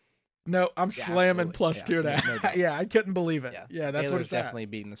 earlier. No, I'm Yeah, slamming absolutely. plus Yeah, 2.5. no doubt. Yeah, I couldn't believe it. Yeah, Yeah, that's what Baylor's it's at. definitely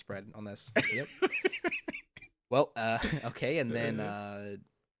beating the spread on this. Yep. Well, okay, and then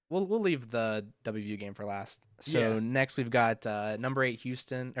we'll leave the WVU game for last. So Yeah. next we've got number 8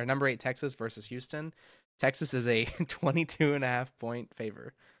 Texas versus Houston. Texas is a 22.5 point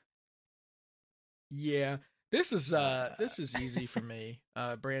favor. Yeah, this is easy for me,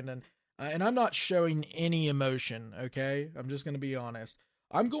 Brandon, and I'm not showing any emotion. Okay, I'm just gonna be honest.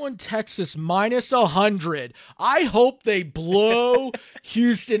 I'm going Texas minus 100. I hope they blow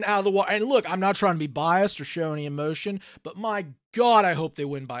Houston out of the water. And look, I'm not trying to be biased or show any emotion, but my God, I hope they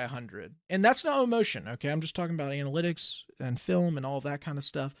win by 100. And that's no emotion. Okay, I'm just talking about analytics and film and all that kind of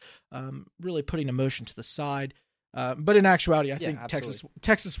stuff. Really putting emotion to the side. But in actuality, I think absolutely.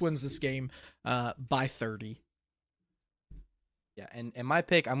 Texas wins this game by 30. Yeah, and in my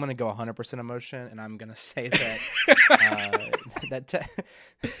pick, I'm gonna go 100% emotion, and I'm gonna say that that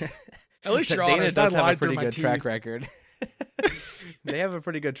At least that you're Dana honest. I does have a lied pretty through my good track teeth. record. They have a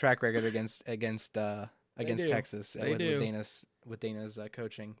pretty good track record against do. Texas They with do. Dana's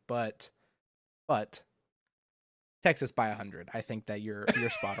coaching, but Texas by 100. I think that you're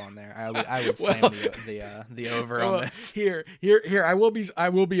spot on there. I would slam Well, the over Well, on this. Here. I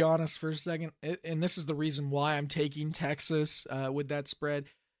will be honest for a second, and this is the reason why I'm taking Texas with that spread.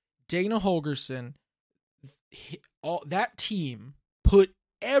 Dana Holgerson, that team put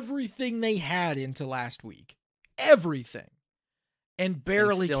everything they had into last week, everything, and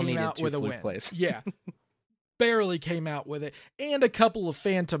barely still came needed out 2 with a fluke win. plays. Yeah, barely came out with it, and a couple of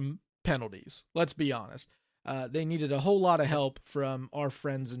phantom penalties. Let's be honest. They needed a whole lot of help from our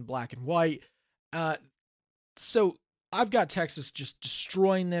friends in black and white. So I've got Texas just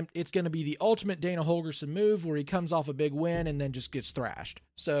destroying them. It's going to be the ultimate Dana Holgerson move where he comes off a big win and then just gets thrashed.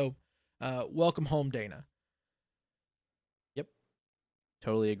 So welcome home, Dana. Yep,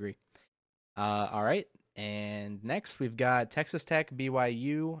 totally agree. All right, and next we've got Texas Tech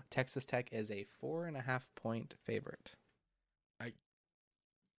BYU. Texas Tech is a 4.5 point favorite.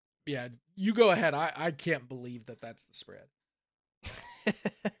 Yeah, you go ahead. I can't believe that that's the spread.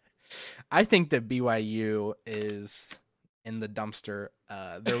 I think that BYU is in the dumpster.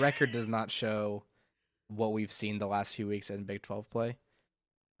 Their record does not show what we've seen the last few weeks in Big 12 play.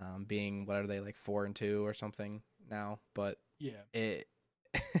 Being, what are they, like 4-2 or something now? But yeah,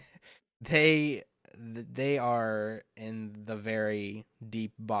 they are in the very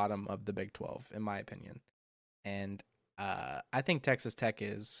deep bottom of the Big 12, in my opinion. And I think Texas Tech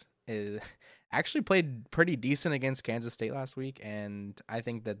is actually played pretty decent against Kansas State last week, and I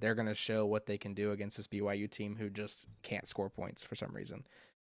think that they're going to show what they can do against this BYU team who just can't score points for some reason.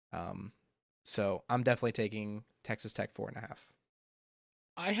 So I'm definitely taking Texas Tech 4.5.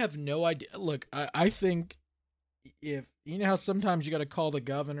 I have no idea. Look, I think if you know how sometimes you got to call the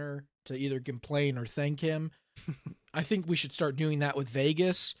governor to either complain or thank him, I think we should start doing that with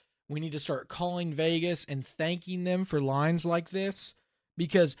Vegas. We need to start calling Vegas and thanking them for lines like this,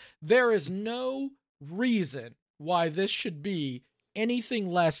 because there is no reason why this should be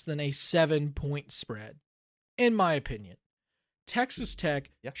anything less than a 7-point spread, in my opinion. Texas Tech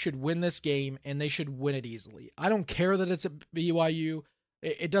should win this game, and they should win it easily. I don't care that it's at BYU.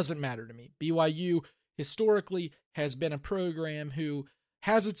 It doesn't matter to me. BYU historically has been a program who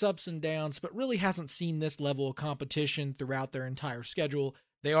has its ups and downs, but really hasn't seen this level of competition throughout their entire schedule.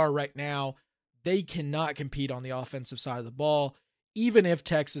 They are right now. They cannot compete on the offensive side of the ball. even if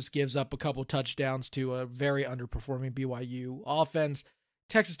Texas gives up a couple touchdowns to a very underperforming BYU offense,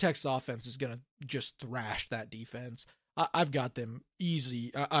 Texas offense is going to just thrash that defense. I've got them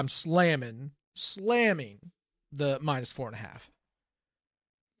easy. I'm slamming the -4.5.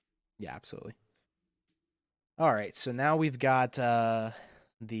 Yeah, absolutely. All right, so now we've got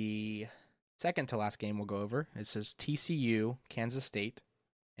the second to last game we'll go over. It says TCU, Kansas State,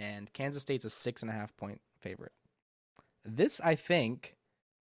 and Kansas State's a 6.5 point favorite. This, I think,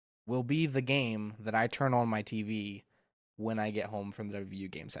 will be the game that I turn on my TV when I get home from the WVU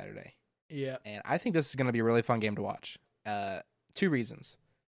game Saturday. Yeah. And I think this is going to be a really fun game to watch. 2 reasons.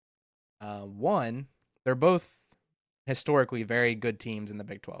 One, they're both historically very good teams in the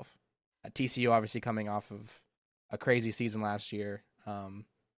Big 12. TCU obviously coming off of a crazy season last year.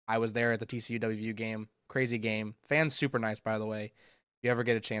 I was there at the TCU WVU game. Crazy game. Fans super nice, by the way. If you ever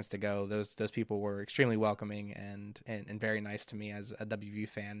get a chance to go, those people were extremely welcoming and very nice to me as a WVU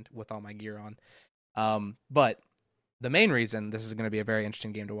fan with all my gear on. But the main reason this is going to be a very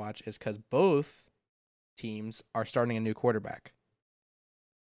interesting game to watch is because both teams are starting a new quarterback.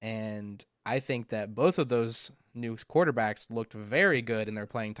 And I think that both of those new quarterbacks looked very good in their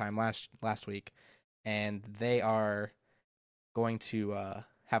playing time last week. And they are going to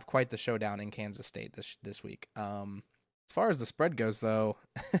have quite the showdown in Kansas State this week. As far as the spread goes, though,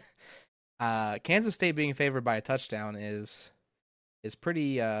 Kansas State being favored by a touchdown is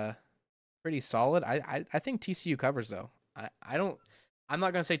pretty solid. I think TCU covers, though. I'm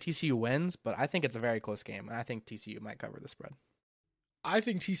not going to say TCU wins, but I think it's a very close game, and I think TCU might cover the spread. I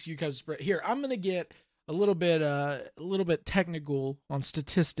think TCU covers the spread. Here, I'm going to get a little bit technical on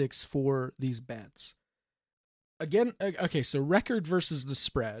statistics for these bets. Again, okay, so record versus the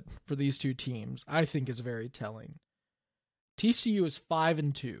spread for these two teams, I think is very telling. TCU is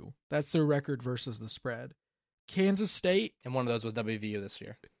 5-2. That's their record versus the spread. Kansas State, and one of those was WVU this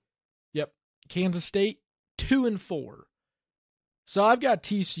year. Yep. Kansas State 2-4. So I've got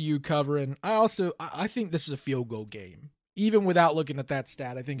TCU covering. I think this is a field goal game. Even without looking at that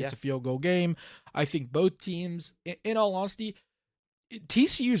stat, I think it's a field goal game. I think both teams, in all honesty,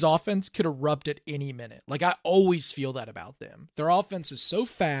 TCU's offense could erupt at any minute. Like, I always feel that about them. Their offense is so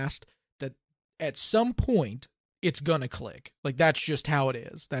fast that at some point it's going to click. Like, that's just how it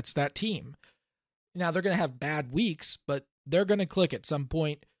is. That's that team. Now, they're going to have bad weeks, but they're going to click at some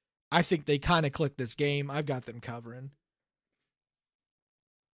point. I think they kind of click this game. I've got them covering.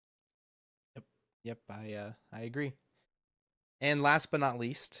 Yep, I agree. And last but not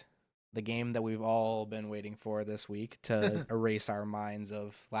least, the game that we've all been waiting for this week to erase our minds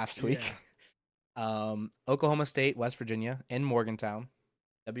of last week. Yeah. Oklahoma State, West Virginia in Morgantown.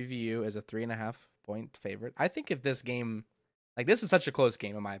 WVU is a 3.5 point favorite. I think if this game, like, this is such a close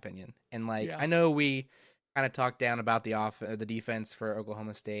game in my opinion. And I know we kind of talked down about the defense for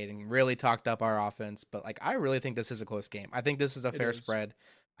Oklahoma State and really talked up our offense, but I really think this is a close game. I think this is a fair spread.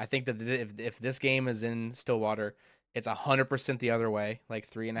 I think that if this game is in Stillwater, it's 100% the other way,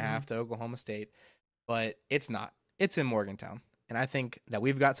 3.5 to Oklahoma State, but it's not. It's in Morgantown, and I think that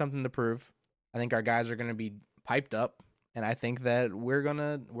we've got something to prove. I think our guys are going to be piped up, and I think that we're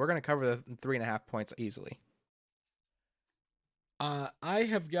gonna cover the 3.5 points easily. I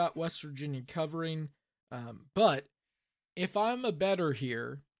have got West Virginia covering, but if I'm a bettor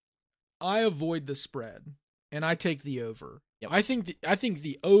here, I avoid the spread and I take the over. Yep. I think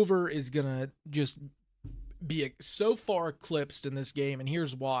the over is gonna just be so far eclipsed in this game, and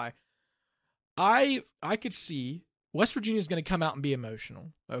here's why. I could see West Virginia's going to come out and be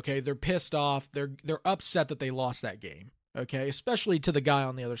emotional. Okay, they're pissed off. They're upset that they lost that game. Okay, especially to the guy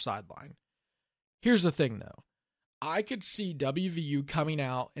on the other sideline. Here's the thing, though. I could see WVU coming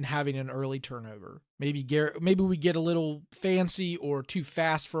out and having an early turnover. Maybe we get a little fancy or too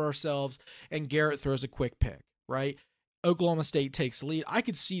fast for ourselves, and Garrett throws a quick pick. Right? Oklahoma State takes the lead. I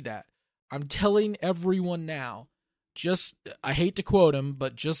could see that. I'm telling everyone now, I hate to quote him,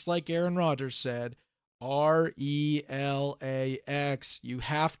 but just like Aaron Rodgers said, RELAX. You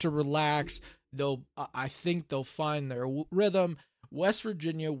have to relax. I think they'll find their rhythm. West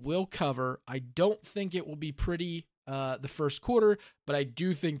Virginia will cover. I don't think it will be pretty the first quarter, but I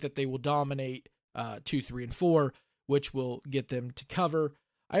do think that they will dominate 2, 3, and 4, which will get them to cover.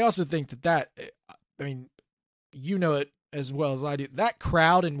 I also think that you know it as well as I do, that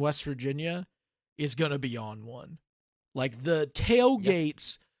crowd in West Virginia is going to be on one. The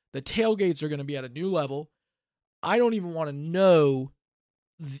tailgates, the tailgates are going to be at a new level. I don't even want to know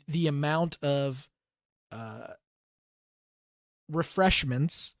the amount of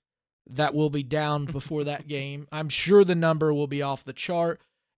refreshments that will be down before that game. I'm sure the number will be off the chart,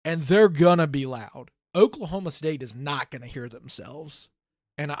 and they're going to be loud. Oklahoma State is not going to hear themselves.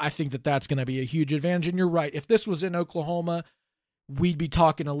 And I think that that's going to be a huge advantage. And you're right. If this was in Oklahoma, we'd be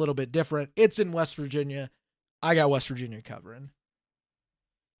talking a little bit different. It's in West Virginia. I got West Virginia covering.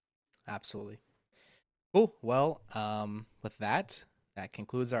 Absolutely. Cool. Well, with that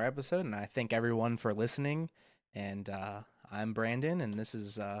concludes our episode, and I thank everyone for listening. And I'm Brandon, and this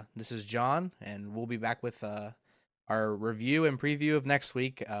is John, and we'll be back with our review and preview of next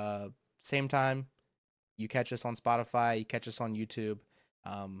week. Same time. You catch us on Spotify. You catch us on YouTube.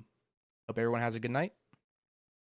 Hope everyone has a good night.